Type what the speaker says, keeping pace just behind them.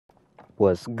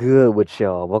What's good with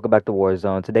y'all? Welcome back to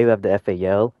Warzone. Today we have the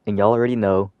FAL, and y'all already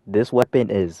know this weapon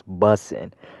is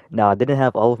bussin'. Now, I didn't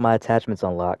have all of my attachments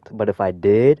unlocked, but if I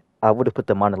did, I would have put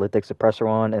the monolithic suppressor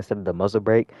on instead of the muzzle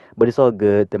brake, but it's all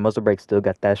good. The muzzle brake still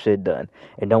got that shit done.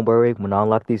 And don't worry, when I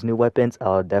unlock these new weapons,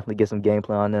 I'll definitely get some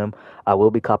gameplay on them. I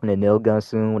will be copping a nail gun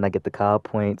soon when I get the COD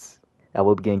points. I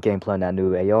will be getting gameplay on that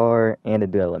new AR and the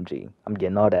new LMG. I'm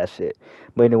getting all that shit.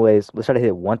 But anyways, let's try to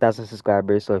hit 1,000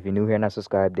 subscribers. So if you're new here and not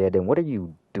subscribed yet, then what are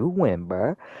you doing,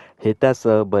 bruh? Hit that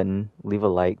sub button, leave a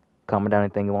like, comment down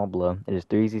anything you want below. It is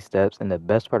 3 easy steps, and the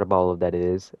best part of all of that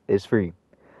is it's free.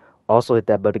 Also hit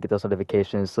that bell to get those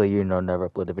notifications so you know never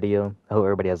upload a video. I hope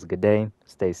everybody has a good day,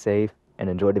 stay safe, and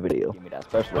enjoy the video. Give me that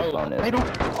specialist bonus. I don't.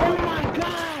 Oh my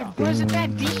god! Was it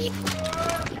that deep?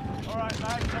 Alright,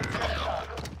 mate.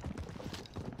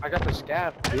 I got the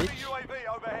scab, bitch. UAV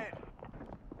overhead.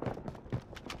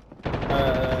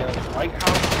 White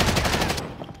House.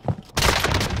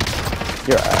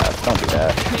 Your ass, don't do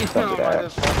that. Don't do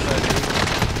that.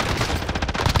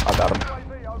 I got him.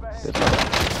 UAV overhead. Good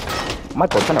stuff.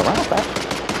 Michael, turn around fast.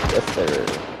 Yes, sir.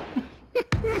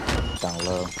 Down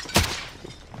low.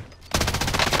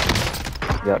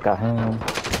 Yeah, got him.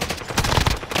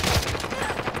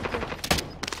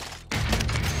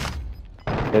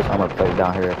 There's armor plate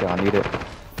down here if y'all need it.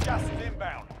 Gas is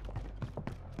inbound.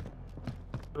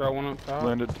 Did I want to top?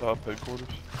 Landed top headquarters.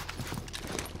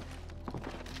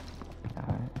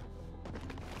 Alright.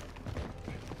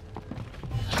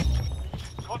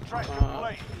 Contract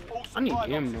complete. All I need supply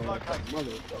ammo. boxes Like a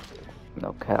located. motherfucker.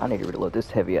 Okay, I need to reload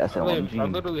this heavy ass I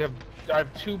LMG. literally have. I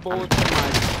have 2 bullets in my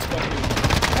fucking.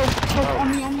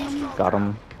 On me. Got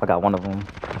him. I got one of them.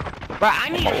 Bro, I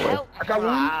need Oh, help. I got one.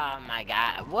 Oh my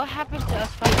god. What happened to us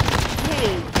fighting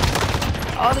kids?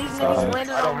 All these niggas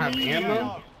landed I don't on have me.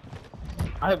 ammo.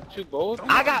 I have 2 bullets.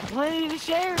 I got plenty to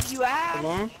share if you ask. Come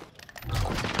on.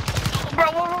 Bro,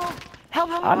 whoa. Help.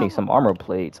 I need some armor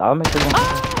plates. I'll make sure.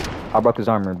 Oh! I broke his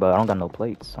armor, but I don't got no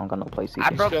plates. I don't got no plates I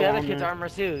either. broke the Still other on kid's there. armor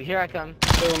too. Here I come.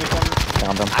 Still in the corner.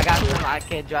 Found him. I got some. I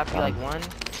can drop you like one.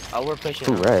 Oh, we're pushing.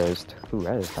 Who rezzed? Who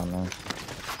rezzed on there?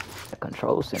 The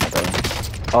control center though.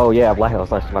 Oh yeah, Black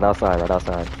House right outside, right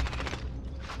outside.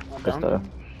 I'm Good down. stuff.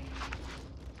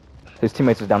 His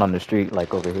teammates is down on the street,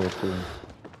 like over here too.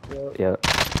 Yep.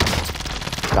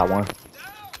 Got one.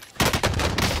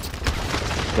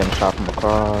 Getting shot from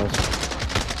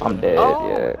across. I'm dead, Oh.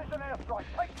 yeah. Precision airstrike.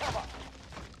 Take cover.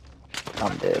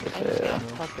 I'm dead as I'm hell.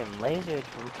 fucking lasered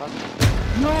from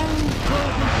fucking. No!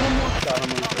 Got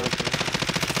him on the person.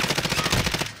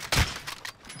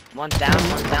 One's down.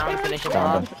 Finish him Down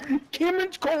off.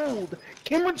 Cameron's cold!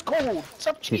 Cameron's cold!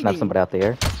 Stop cheating! He's not somebody out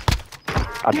there.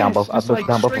 I down both. I just like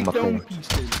down both of straight them up dome there.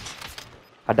 pieces.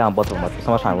 I down both of them up there.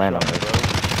 Someone's trying to land on me.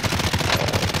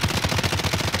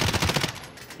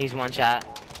 He's one shot.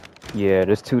 Yeah,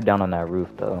 there's 2 down on that roof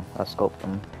though. I scoped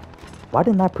them. Why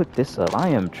didn't I put this up? I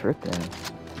am tripping.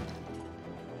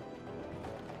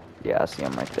 Yeah, I see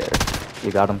him right there.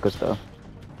 You got him, good stuff.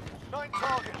 9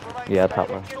 targets remain. Yeah, standing. top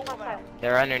left. Kill them now.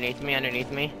 They're underneath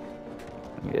me.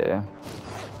 Yeah.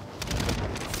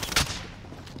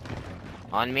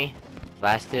 On me.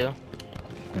 Last 2.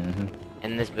 Mhm.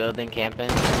 In this building camping.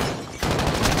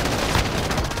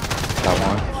 Got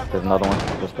one. There's another one.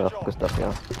 Good stuff. Good stuff,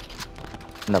 yeah.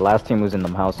 And the last team was in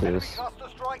them houses. Cluster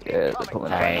strike Yeah, they're incoming.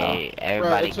 pulling out now. Alright,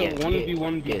 everybody it's a get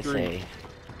 1v1v3. get safe.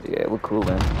 Yeah, we're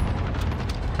cooling.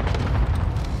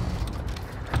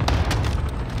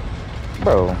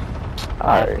 Bro.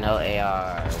 I have Alright. no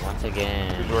AR once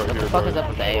again. He's right What the here, fuck bro. is up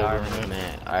with the AR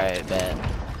movement? Alright, bet.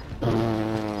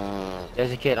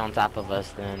 There's a kid on top of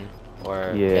us then.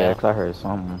 Or Yeah, 'cause I heard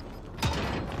something.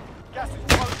 Gas is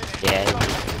closing in. yeah.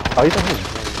 Oh, he's in here.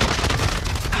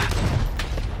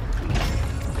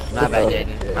 My bad,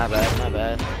 Jaden. My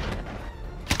bad.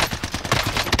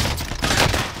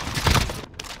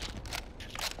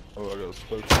 Oh, I got a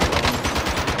special.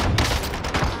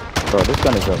 Bro, this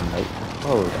gun is a mate.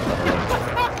 Oh,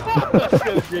 Let's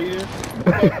go, Jaden.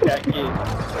 Fuck that kid.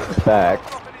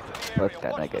 facts. Dropping into the area. Fuck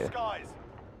that Watch the nigga. skies.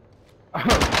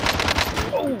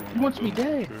 Oh, he wants me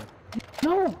dead.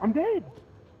 No, I'm dead.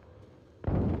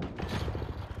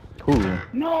 Who?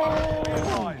 No.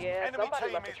 Enemy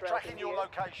team is tracking your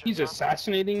location. He's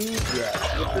assassinating me?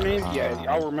 Yeah. What's your name? Yeah,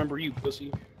 I'll remember you,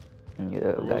 pussy.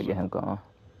 Yeah, we gotta get him gone.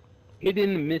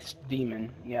 Hidden Mist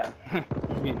Demon. Yeah.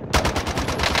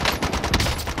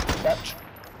 That-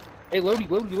 Hey, Lodi.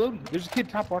 There's a kid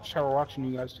top watchtower watching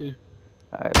you guys too.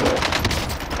 Alright,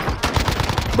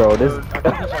 bro, this. I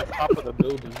think he's like top of the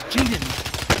building. Jaden,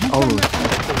 you Oh. found that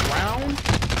on the ground?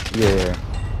 Yeah.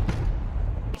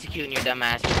 Executing your dumb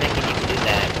ass. You're thinking you can do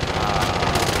that.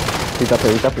 He's up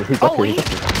here. He's up here. He's up here. He's up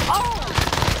here. Oh!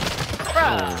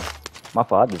 Bruh! My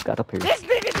fault. I just got up here. This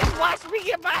nigga just watched me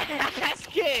get my ass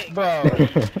kicked! Bro,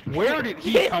 where did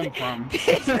he come from? This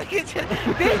nigga just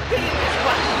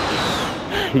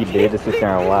watched me. He did just sit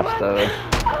there and watch though. Oh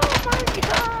my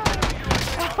god!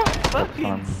 Oh,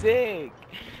 fucking sick!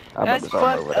 That's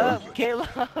fucked up, Caleb,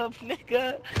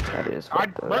 nigga. That is I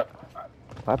fucked up.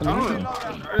 What don't happened? know. I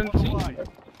didn't see you.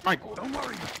 Michael, don't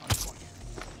worry.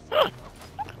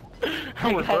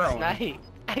 I got sniped.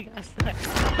 I got sniped.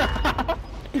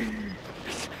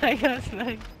 I got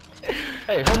sniped.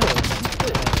 Hey, hold on.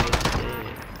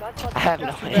 I have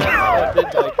no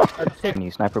idea.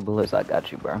 Need sniper bullets? I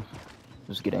got you, bro.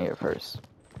 Just get in here first.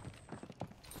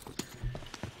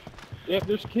 Yeah,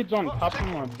 there's kids on top of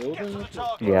my building.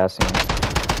 Yeah, I see him.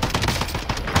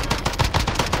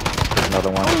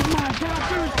 Another one. Oh my god,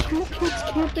 there's 2 kids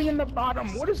camping in the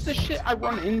bottom. What is the shit I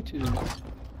run into?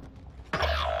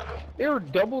 They were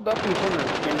doubled up in corners,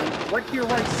 Cameron. Right to your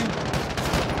right, too.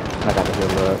 I got to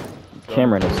heal up.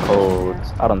 Cameron is cold.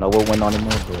 I don't know what went on in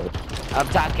there, but... Up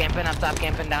top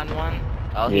camping down one.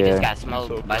 Oh, he just got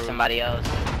smoked by somebody else.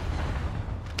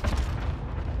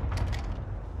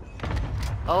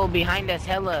 Oh, behind us,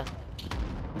 hella.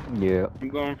 Yeah. I'm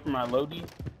going for my loadie.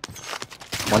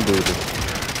 One dude is...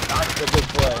 That's a good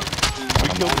play.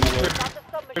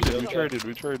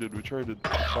 We traded.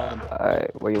 Bottom.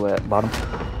 Alright, where you at? Bottom?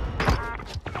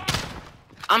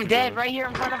 I'm dead right here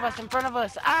in front of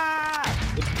us. Ah!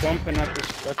 It's bumping at the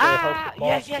house. Ah!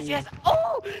 Yes.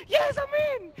 Oh! Yes, I'm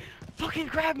in! Fucking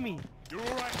grab me!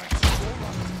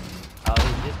 Oh,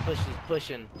 this pussy's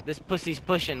pushing. This pussy's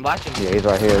pushing. Watch him. Yeah, he's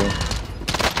right here.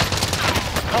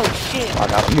 Oh, shit. I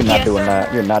got him. You're not doing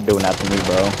that. You're not doing that to me,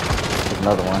 bro. There's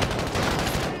another one.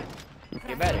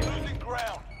 Get better.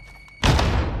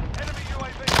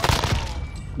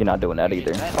 You're not doing that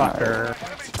either. Fucker.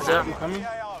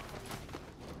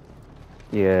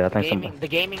 Yeah, I think somebody... The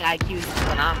gaming IQ is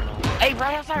phenomenal. Hey,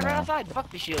 right outside. Fuck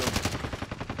the shield.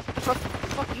 The fuck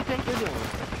you think you're doing?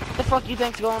 The fuck you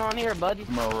think's going on here, buddy?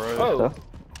 Am I right? Oh.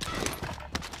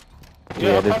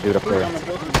 Yeah, this dude up there.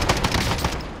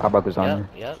 I broke his armor.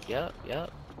 Yep.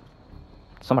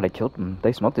 Somebody killed him.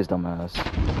 They smoked his dumb ass.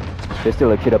 There's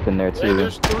still a kid up in there too. Hey,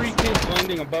 there's 3 kids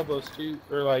landing above us too,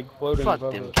 or like floating Fuck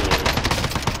above them us. kids.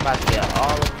 About to get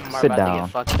all of them are Sit about down. to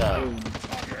get fucked up.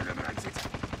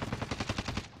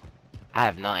 I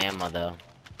have no ammo though.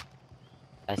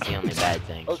 That's the only bad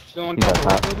thing. Oh, still on He's top on of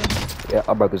top. the building? Yeah,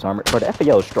 I broke his armor. But the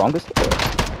FAL is strongest.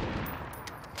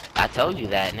 I told you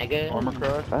that, nigga. Armor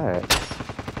crack. Alright.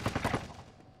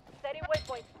 Steady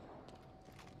waypoint.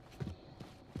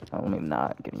 I'm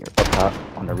not getting your up top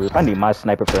on the roof. I need my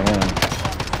sniper for him.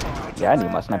 Yeah, I need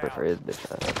my sniper for his bitch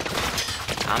ass.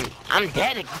 I'm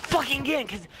dead fucking again,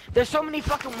 cause there's so many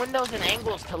fucking windows and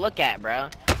angles to look at, bro.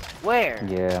 Where?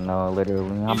 Yeah, no,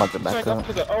 literally. I'm about to He's, back like, up.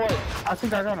 to the, oh, wait, I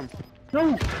think I got him.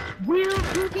 No, where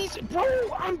are these? Bro,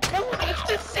 I'm telling you, it's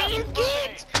the same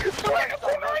kids. Where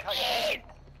are kids?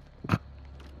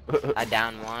 I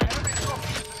down one.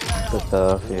 Good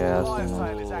stuff. Yeah, I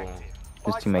seen that.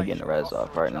 This teammate getting the res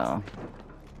off right now.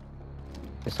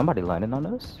 Is somebody landing on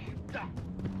us? Yeah,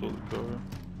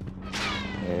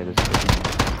 this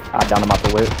I downed him out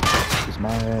the whip. He's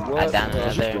mad. I down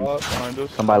another.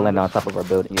 Somebody landed on top of our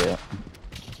building. Yeah.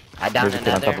 I down There's a kid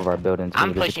on top of another. our building too.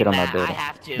 I'm There's a pushing kid on our that. I building.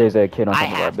 have to. There's a kid on I top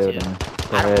of our have building. to.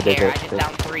 I don't care. I just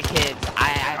downed 3 kids. I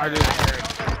heard.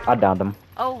 I downed him.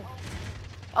 Oh.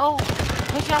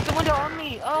 Pushing out the window on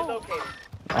me. Oh.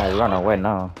 Alright, we're on our way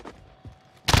now.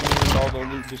 All the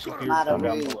loot disappeared from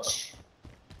down below.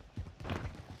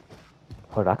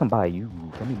 Hold on, I can buy you.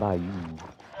 Let me buy you.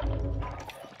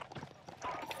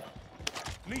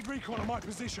 Need recon on my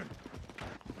position.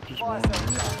 Fire sales done.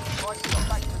 Prices are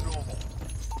back to normal.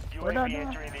 UAV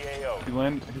entering the AO.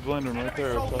 He's landing right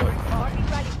there. Outside.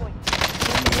 Target rally point.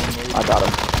 I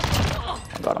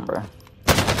got him, bro.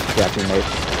 Yeah, teammate.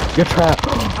 You're trapped.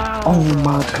 Oh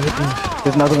my goodness.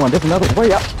 There's another one. Where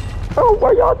y'all? Oh,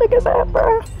 where y'all niggas at,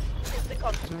 bro?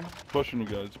 Pushing you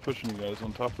guys.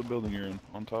 On top of the building you're in.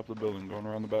 On top of the building, going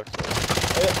around the back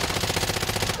side.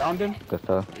 Found him. Good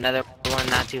stuff. Another one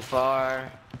not too far.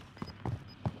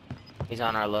 He's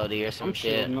on our loadie or some I'm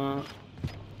shit. shooting up.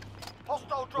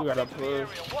 Hostile We got dropping up into the area.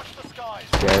 close. Watch the skies.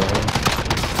 Yeah, right here.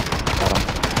 Got him.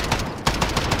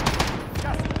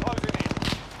 Gas is closing in.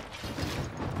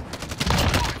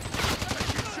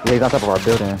 Yeah, he's on top of our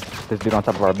building. This dude on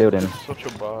top of our building. Such a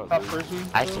bot. Top Dude. person.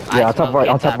 Yeah, on top of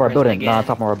our building. No, on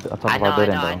top of our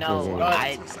building, I though. know. Yeah,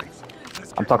 yeah.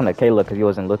 I'm talking to Kayla because he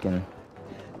wasn't looking.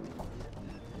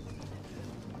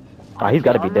 Oh, he's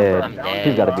got to be dead. I'm dead.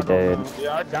 He's got to be dead.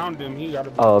 Yeah, I downed him. He got to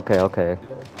be. Oh, okay, okay.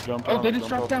 Jump Oh, out, they just jump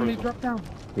dropped out down. They prison. dropped down.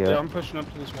 Yeah. Yeah, I'm pushing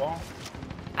up to this wall.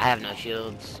 I have no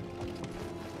shields.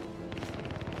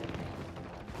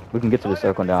 We can get to the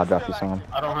circle and then I'll drop you some.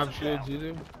 I don't have shields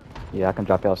either. Yeah, I can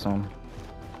drop y'all some.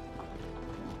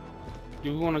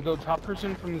 Do we want to go top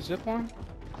person from the zip line?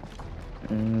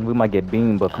 We might get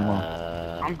beamed, but come on.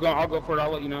 I'll go for it.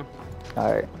 I'll let you know.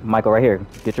 Alright, Michael, right here.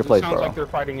 Get your place, Sounds bro. like they're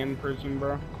fighting in prison,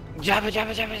 bro. Drop it, drop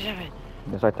it, drop it, drop it.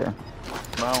 It's right there.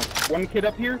 Mount. One kid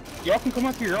up here. Y'all can come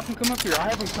up here. Y'all can come up here. I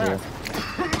have him cracked.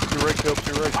 To your right, Kill,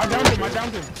 to your right. I downed him. I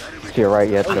downed him. To your right,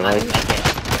 yeah, to Oh, the I right.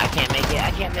 can't make it.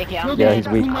 I can't make it. I'm Yeah, dead. he's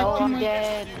weak. Oh, I'm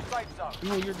dead.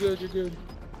 No, you're good. You're good.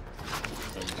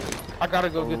 I gotta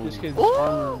go get this kid's Ooh.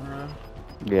 armor,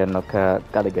 bro. Yeah, no cap.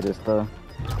 Gotta get his stuff.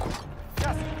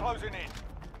 Gas is closing in.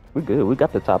 We good. We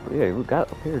got the top. Yeah, we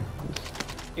got up here.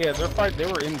 Yeah, they're fighting. They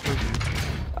were in prison.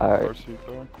 Alright. RC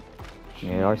car.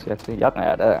 Yeah, RCXP. Y'all can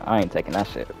add that. I ain't taking that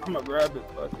shit. I'm gonna grab it.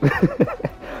 Fuck.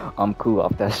 I'm cool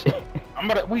off that shit. I'm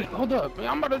about to wait. Hold up. Man,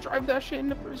 I'm about to drive that shit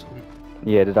into prison.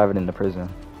 Yeah, to drive it into prison.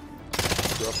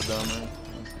 Drop it down there.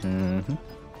 Mm-hmm.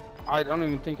 I don't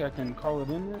even think I can call it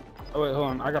in yet. Oh wait, hold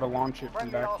on. I gotta launch it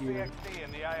from Friendly back here. RCXD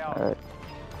in the AO. Alright.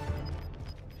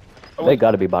 Oh, They wait.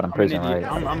 gotta be bottom I'm an prison, idiot.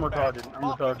 right? I'm retarded. I'm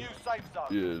Marking retarded. new safe zone.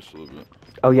 Yeah, just a little bit.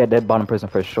 Oh yeah, that bottom prison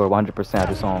for sure. 100%. I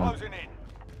just saw him. Closing in.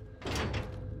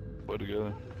 Play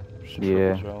together. Just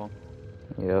Yeah. triple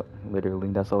shallow. Yep, literally.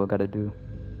 That's all we gotta do.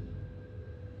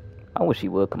 I wish he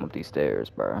would come up these stairs,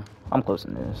 bro. I'm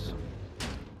closing this.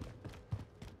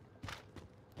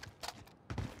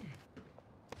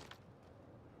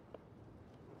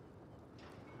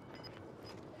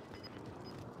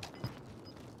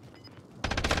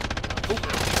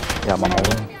 Yeah, I'm on my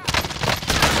way.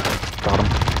 Got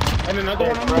him. And another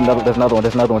one. On the There's another one.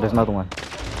 There's another one. There's another one.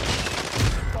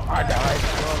 I died.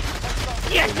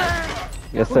 Yes, sir.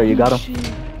 Yes, sir. You got him.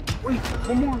 Wait,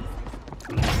 one more.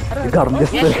 You got him.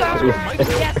 Yes, Yes, sir. sir. Yes.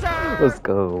 Yes, sir. Let's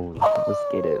go. Let's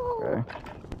get it, bro.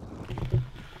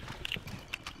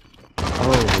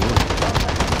 Oh,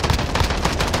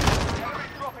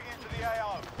 Dropping into the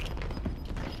AO.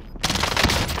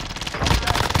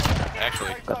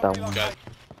 Actually, got that one. got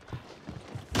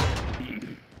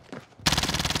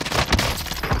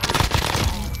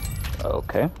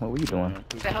Okay, what were you doing? What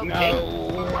the hell, King?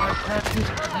 No, I cracked his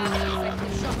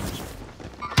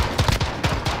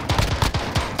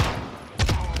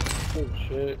Oh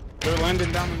shit. They're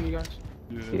landing down on you guys.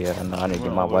 Yeah, no, I need to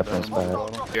get my weapons back.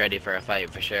 You ready for a fight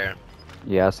for sure?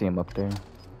 Yeah, I see him up there.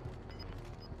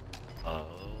 Oh.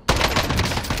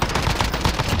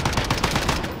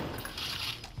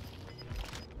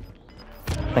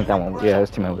 I think that one, yeah,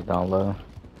 his teammate was down low.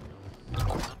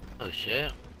 Oh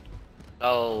shit.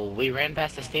 Oh, we ran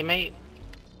past his teammate?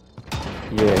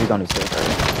 Yeah, he's on his head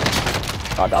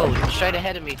right. Oh, I got Oh, him. straight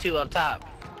ahead of me too, up top.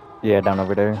 Yeah, down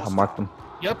over there. I marked him.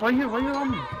 Yep, right here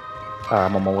on me. Alright,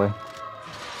 I'm on my way.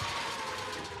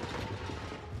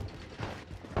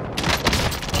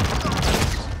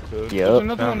 Good. Yep. There's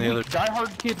another Found one the weak. Die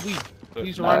hard kid weak.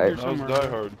 He's Alright. around here That was somewhere. Die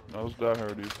Hard. That was Die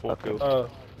Hard. He's full kills. Right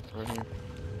here.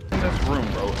 In this room,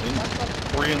 bro.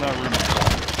 Three in that room.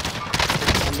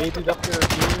 maybe up there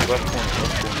again. Left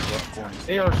corner.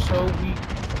 They are so weak.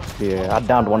 Yeah, I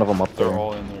downed one of them up They're there.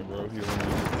 all in there, bro. Healing.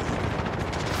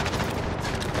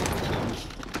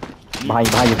 Behind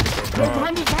you.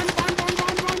 Behind you, behind.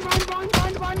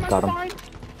 Got him.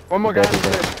 One more Dead, guy. he's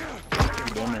dead.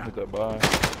 Damn it, hit that by.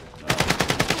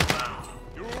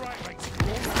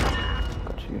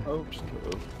 Got you. Oh,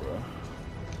 Tough,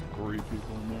 bro. 3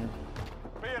 people in there.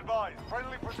 Be advised,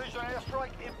 friendly precision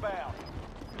airstrike inbound.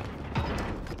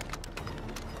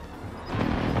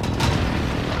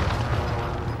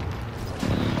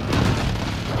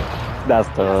 That's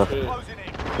tough. Closing in.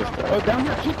 Just oh, tough. down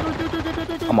here.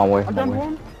 I'm on my way. I I'm on done my way.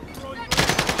 one.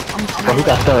 Oh, he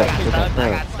got I stuck. got He got stuck, I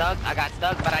stuck. got stuck, I got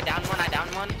stuck, but I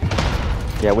downed one.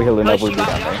 Yeah, we healing up. Push, We you got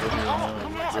got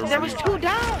that. me. There was 2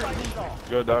 down.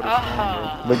 Good,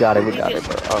 that is We got it. We got it,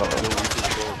 bro. Oh.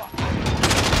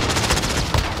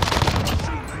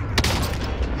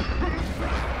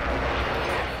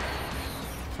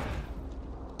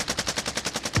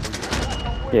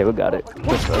 Yeah, we got it.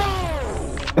 Good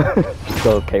stuff.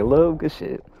 So, Caleb, good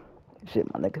shit. Good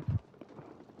shit, my nigga.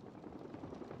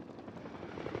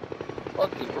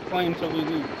 Fuck it, we're playing till we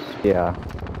lose. Yeah.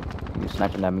 You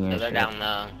sniping at me and They're shit. down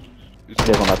low.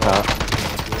 There's on that top.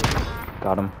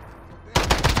 Got him.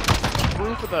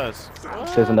 roof with us.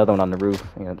 There's another one on the roof.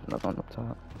 Yeah, there's another one up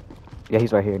top. Yeah,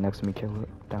 he's right here next to me. Caleb.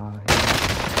 Down.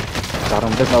 Got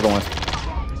him. There's another one.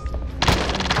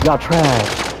 Y'all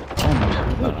trash. Oh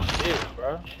my god. Shit,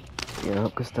 bro. Yeah,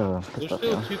 good stuff. Good There's stuff,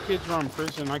 still y'all. 2 kids around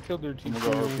prison. I killed their I'm teacher.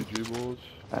 gonna go RPG bullets.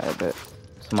 I bet.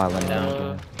 Somebody let me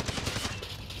know.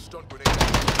 Stun grenade.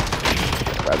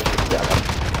 Grab it. Yeah, I got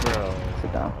him. Bro.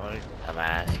 Sit down.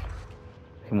 Dumbass.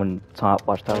 He went top,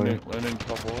 watch tower. Landing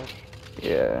top wall.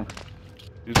 Yeah.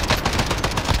 He's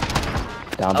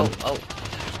Down Oh, him. oh.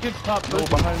 Kids top no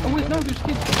prison. behind me. Oh wait, no, there's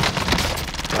kids.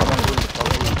 Top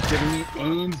roof. Give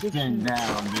me instant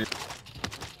down, dude.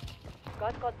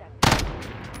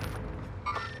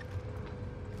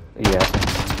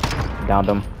 Yeah. Downed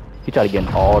him. He tried to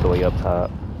get all the way up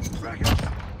top.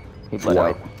 He bled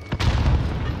out.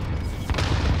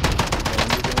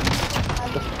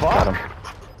 Got him.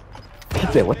 He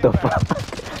said, what the fuck?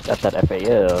 That's that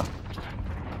FAL.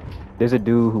 There's a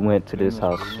dude who went to this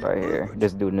house right here.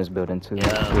 This dude in this building too.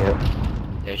 Yeah.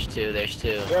 Yeah. There's two, there's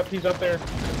two. Yep, he's up there.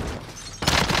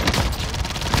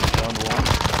 Down to one.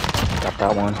 Got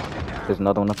that one. There's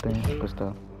another one up there. Good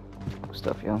stuff. Good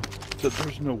stuff, yo. Said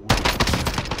there's no way.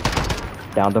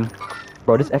 Downed him.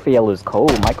 Bro, this FAL is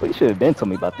cold. Michael, you should have been telling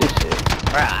me about this shit.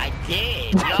 Bruh, I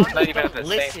did. Y'all Not even at the don't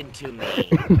same- listen to me.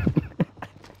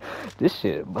 This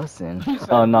shit bussin'.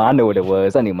 Oh no, I know what it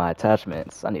was. I need my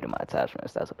attachments. I needed my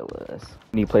attachments. That's what it was.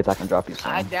 Need plates I can drop you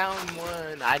some. I downed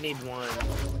one. I need one.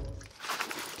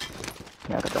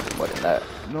 Yeah, I can drop you more than that.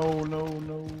 No, no,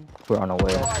 no. We're on our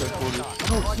way. I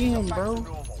don't see him, bro.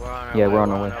 We're on our Yeah, way, we're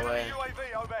on our way.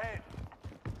 UAV overhead.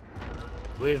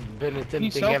 We've been He's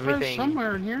attempting self-res everything.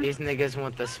 somewhere in here. These niggas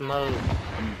want the smoke.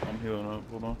 I'm healing up.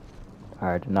 Hold on.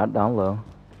 Alright, not down low.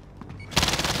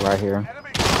 Right here. Enemy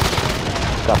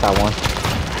Got that one.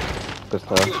 Good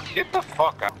stuff. Get the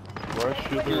fuck out. Right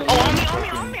shooter. Oh, on me, on me,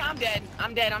 on me. I'm dead.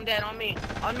 I'm dead, I'm dead. On me.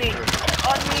 On me. On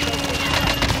me.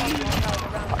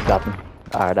 Got him.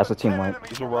 Alright, that's a team wipe.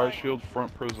 There's a riot shield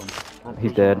front prison. Front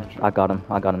He's prison dead. riot shield. I got him.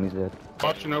 I got him. He's dead.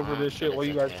 Watching over this shit while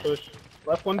you guys push.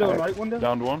 Left window and right window.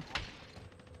 Down to one.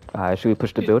 Alright, should we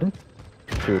push the building?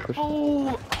 Should we push?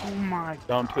 Oh my!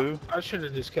 Down two. I should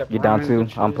have just kept. You down running,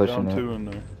 two? but I'm shit. pushing Down it. two in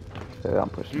there. Yeah, I'm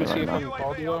pushing Let it me see right if I now. can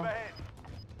call you out. overhead.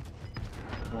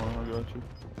 One, I got you.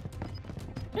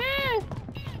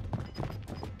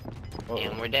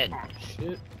 And we're dead.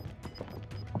 Shit.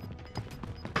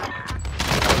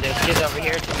 Oh, there's kids over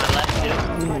here to my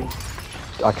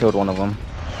left, too. I killed one of them.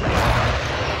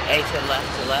 Hey, to the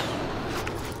left, to the left.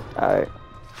 Alright.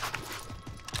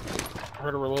 I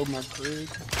heard to reload my frig.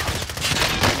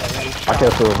 I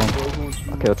killed two of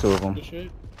them. I killed two of them. Good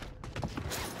shit.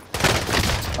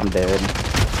 I'm dead.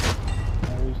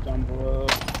 Oh, he's down below.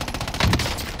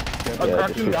 Yeah,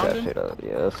 cracked just him shoot down that then? shit up.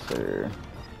 Yes, sir.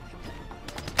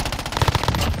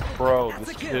 Bro,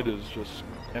 this kid is just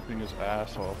camping his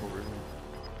ass off over here.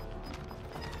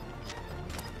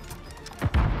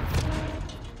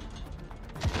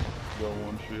 Got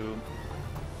one shield.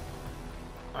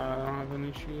 I don't have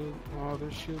any shield. Oh,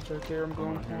 there's shields right there. I'm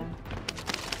going for them.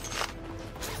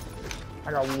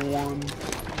 I got one.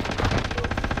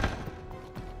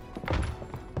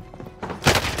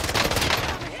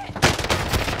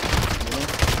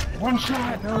 One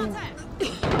shot. No.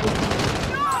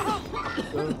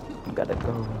 Gotta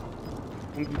go.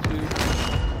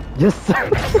 1v2. Yes, sir.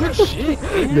 Good shit.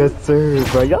 Man. Yes, sir,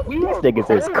 bro. Y'all, We these were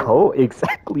niggas is cold. cold.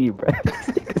 Exactly, bro. These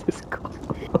niggas is cold.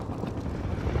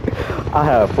 I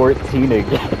have 14 again.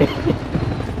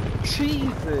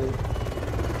 Jesus.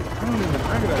 I don't even.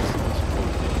 I gotta see this.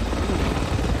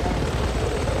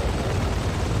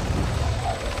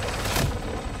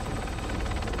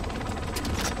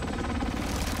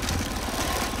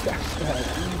 That's that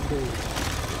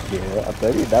easy. Yeah, I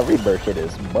tell you, that rebirth shit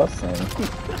is bussin'.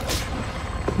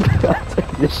 I tell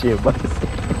you, this shit bussin'.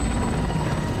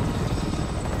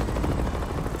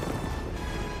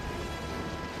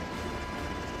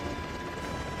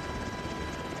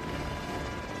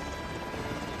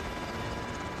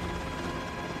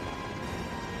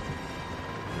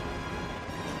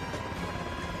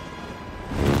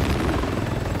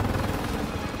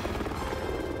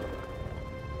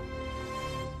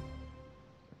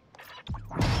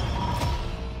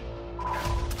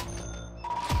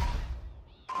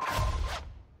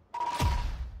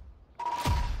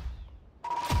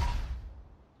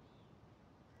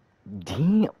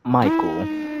 Damn, Michael.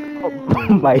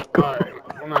 Michael.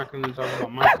 Alright, we're not gonna talk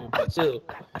about Michael, but still.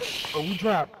 Bro, we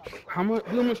dropped. How much?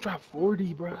 We almost dropped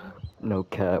 40, bro. No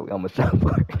cap, we almost shot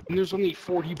for it. And there's only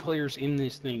 40 players in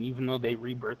this thing, even though they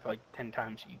rebirth like 10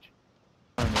 times each.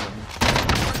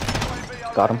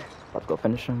 Got him. Let's go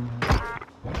finish him.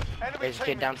 There's a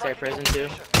kid downstairs prison, too.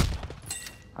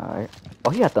 Alright. Oh,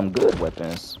 he had them good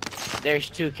weapons. There's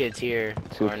two kids here.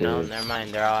 Two or no, kids. never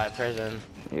mind. They're all at prison.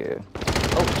 Yeah.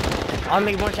 On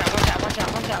me, one shot, one shot, one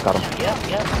shot, one shot. Got one him. shot. Yep,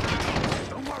 yep.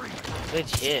 Good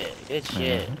shit. Good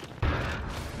shit.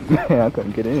 Man, I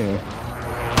couldn't get in.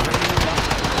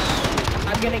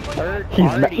 I'm getting third He's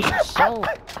party. So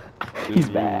He's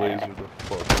You bad. lasered the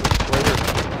fuck.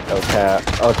 Oh,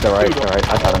 cat. Oh, it's alright, it's alright.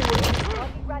 I got him.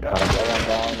 Got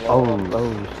him.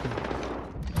 Oh,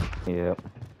 shit. Yep.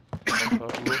 On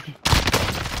top of us.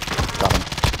 Got him.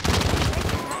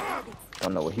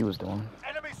 Don't know what he was doing.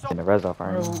 Enemy In the res off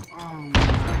right Bro, now.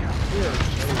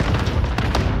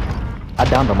 I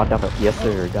downed him. Yes,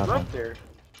 sir. Got him. up there.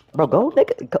 Bro, go,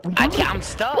 nigga. Go, I'm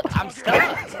stuck. I'm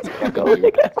stuck. go,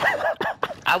 nigga.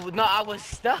 I was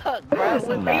stuck, bro.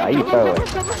 Nah, you throw it.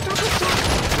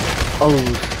 Oh.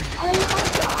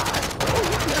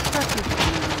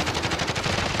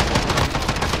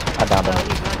 I downed Oh, him.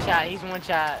 he's one shot. He's one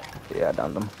shot. Yeah, I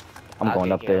downed him. I'm I'll going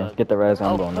get up there. killed. Get the res.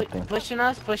 I'm Oh, going up there. pushing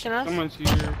us. Pushing us. Someone's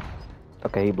here.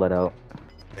 Okay, he bled out.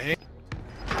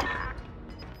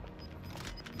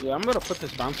 Yeah, I'm gonna put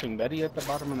this bouncing Betty at the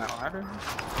bottom of that ladder.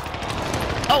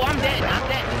 Oh, I'm dead. I'm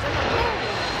dead.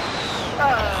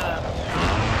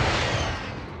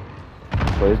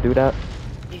 Where's dude at?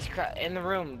 He's in the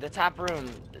room, the top room.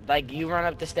 Like you run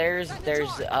up the stairs.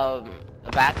 There's a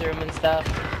bathroom and stuff.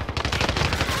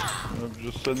 I'm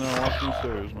just sitting there watching the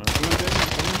stairs, man.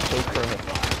 So crap.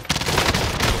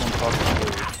 On top of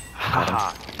the stairs.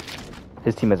 Haha.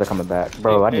 His teammates are coming back.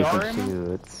 Bro, I They need some are in there?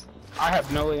 shields. I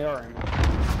have no AR in it.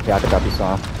 Yeah, I could drop you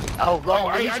some. Oh, go.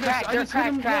 I He's just- cracked. I They're just hit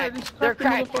him, yeah, I cracked. just They're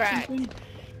cracked the cracked. motherfucking thing.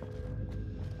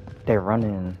 They're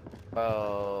running.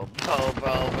 Bro.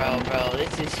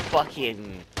 This is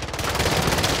fucking.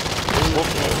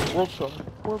 World side.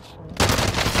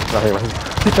 Right here.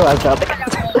 Get your ass out there.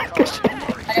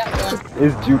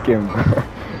 It's juking, bro.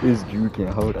 It's juking.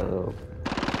 Hold up.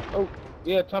 Oh,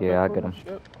 yeah, top Yeah, I left get him. corner,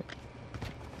 yep.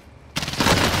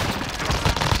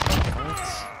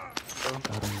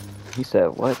 Got him. He said,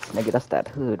 what? Nigga, that's that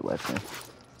hood weapon.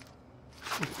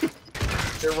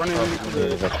 They're running into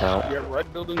Yeah, that's how. the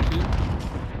red building too.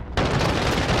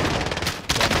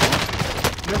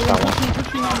 Got one.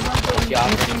 Pushing on the red building.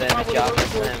 Joggers them.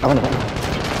 Joggers them. I wanna.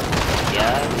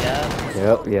 Yeah.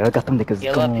 Yep, got them niggas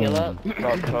Heal up. going. Heal up.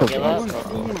 Heal up.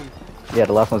 Yeah,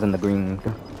 the last one's in the green.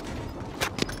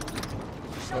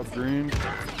 Top green.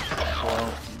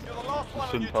 Well, You're the last one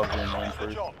just on in your top team. green line Finish the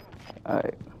first. job.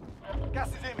 Alright, Gas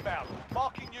is inbound.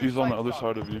 Marking new He's on the safe other zone.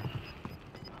 side of you.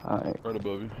 alright. Right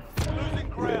above you. Losing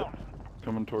ground.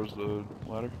 Coming towards the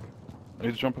ladder.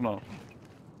 He's jumping off.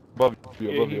 Above you,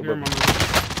 Yeah, above you you, hear above him you.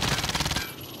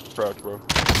 on Cracked, bro.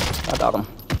 I got him.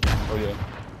 Oh yeah.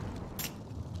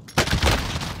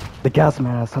 The gas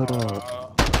mask, hold up.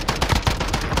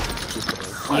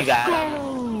 You got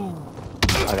him.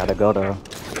 I gotta go though.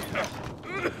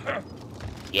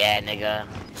 Yeah, nigga.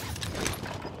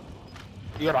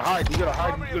 You gotta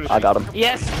hide. I got him.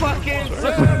 Yes, fucking.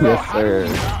 Yes, sir.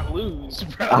 Not lose,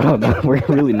 bro. I don't know. We're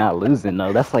really not losing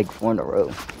though. That's like 4 in a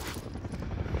row.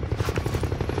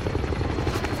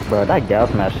 Bro, that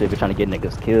gas mask shit be trying to get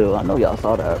niggas killed. I know y'all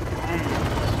saw that.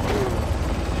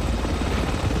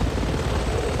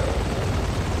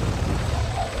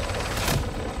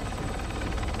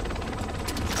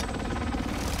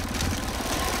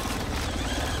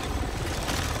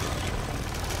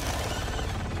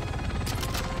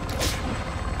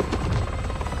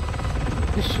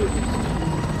 This shit is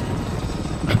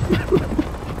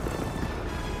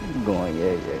Going,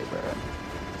 yeah,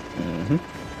 bro.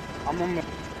 I'm almost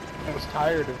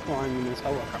tired of flying in this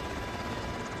helicopter.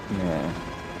 Yeah.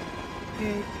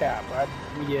 Cap,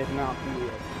 yeah, not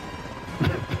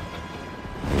yet.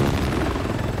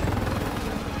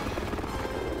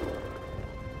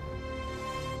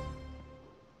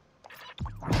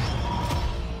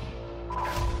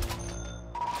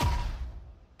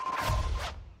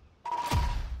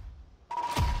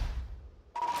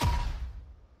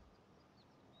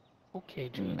 Okay,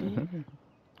 JD.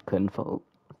 Couldn't fold.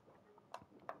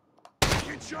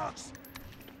 Get shots.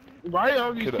 Why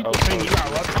are these Get people outside. saying you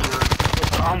got lucky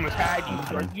or I almost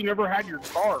had you? Like, you never had your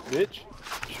car, bitch.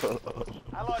 Shut up.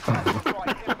 Allied gas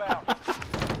strike inbound.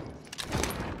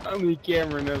 Only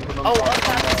camera knows what I'm Oh, up talking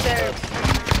top the about. stairs.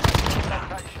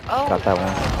 Oh, Got that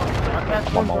one.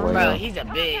 I'm on my way. bro, he's a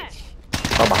bitch.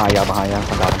 Oh, behind y'all. I got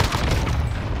him.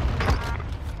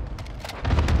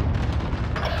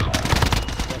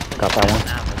 Got that one.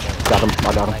 Got him.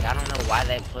 I got him. Like, I don't know why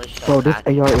they pushed. so Bro, this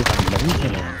high. AR is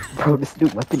amazing. Bro, this new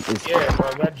weapon is Yeah, bro,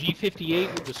 that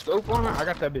G58 with the scope on it, I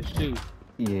got that bitch too.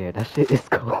 Yeah, that shit is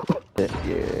cool.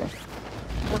 Yeah.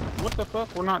 What the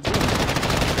fuck? We're not doing it.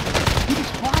 He's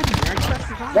fighting, man. Press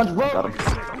his arm. Got him.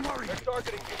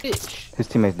 Bitch. His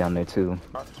teammates down there too.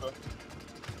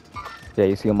 Yeah,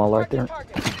 you see them all right there?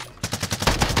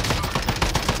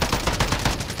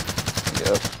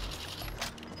 Yep.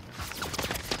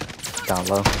 Down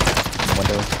low. In the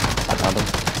window. I downed him.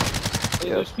 Hey,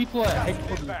 Yep. there's people at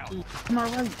headquarters too. To my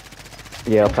right.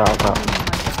 Yeah, up top, up top. Oh my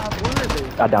god, where are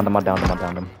they? I downed him, I downed him, I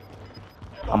downed him.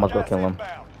 I must go kill him.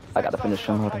 I gotta finish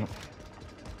him. Hold on.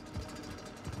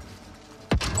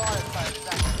 Fire station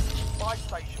active. Buy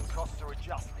station costs are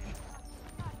adjusted.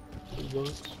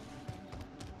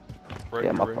 Right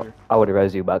Yeah, here, my right fault. here. I would've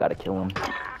res you, but I gotta kill him.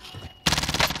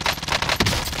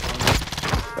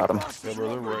 Got him. Yeah, bro,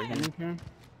 they're right here. Okay.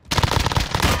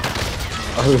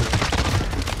 Oh,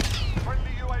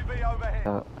 Friendly UAV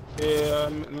overhead. Yeah,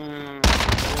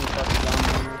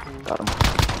 got him.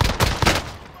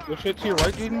 your shit to your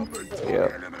right, Jaden? Yeah,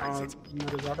 You might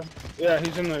have got him. Yeah,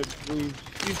 he's in the leaves.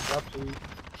 He's dropped to leave.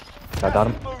 I got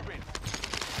him. Moving.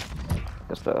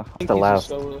 That's I the think the he's a last.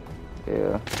 solo. Yeah,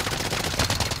 And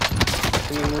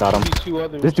then there got should him. be two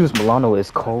others. This dude's Milano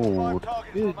is cold.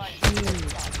 Target Good remains.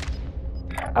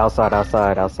 shit. Outside,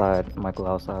 outside, outside. Michael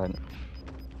outside.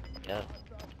 Yeah.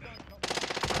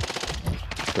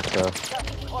 Good stuff. Gas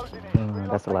is closing in.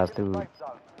 That's the last dude. Safe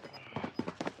zone.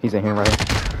 He's in here, right?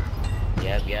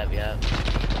 Yep.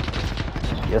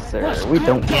 Yes, sir. We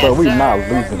don't, but we're not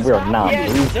losing. We're not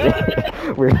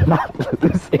losing. We're not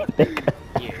losing.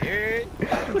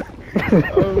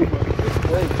 Oh my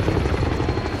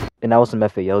god. And that was some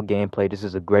FAL gameplay. This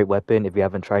is a great weapon. If you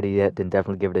haven't tried it yet, then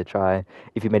definitely give it a try.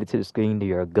 If you made it to the screen,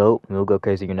 you're a GOAT. We'll go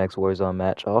crazy in your next Warzone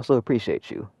match. I also appreciate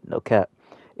you. No cap.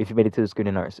 If you made it to the screen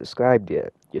and aren't subscribed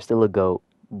yet, you're still a GOAT.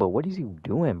 But what is you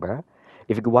doing, bruh?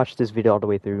 If you could watch this video all the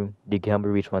way through, you can help me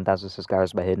reach 1,000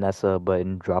 subscribers by hitting that sub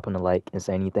button, dropping a like, and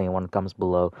saying anything in one of the comments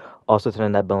below. Also,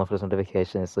 turn that bell on for those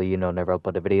notifications so you know whenever I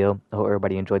upload a video. I hope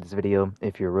everybody enjoyed this video.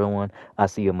 If you're a real one, I'll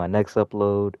see you in my next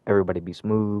upload. Everybody be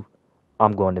smooth.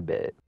 I'm going to bed.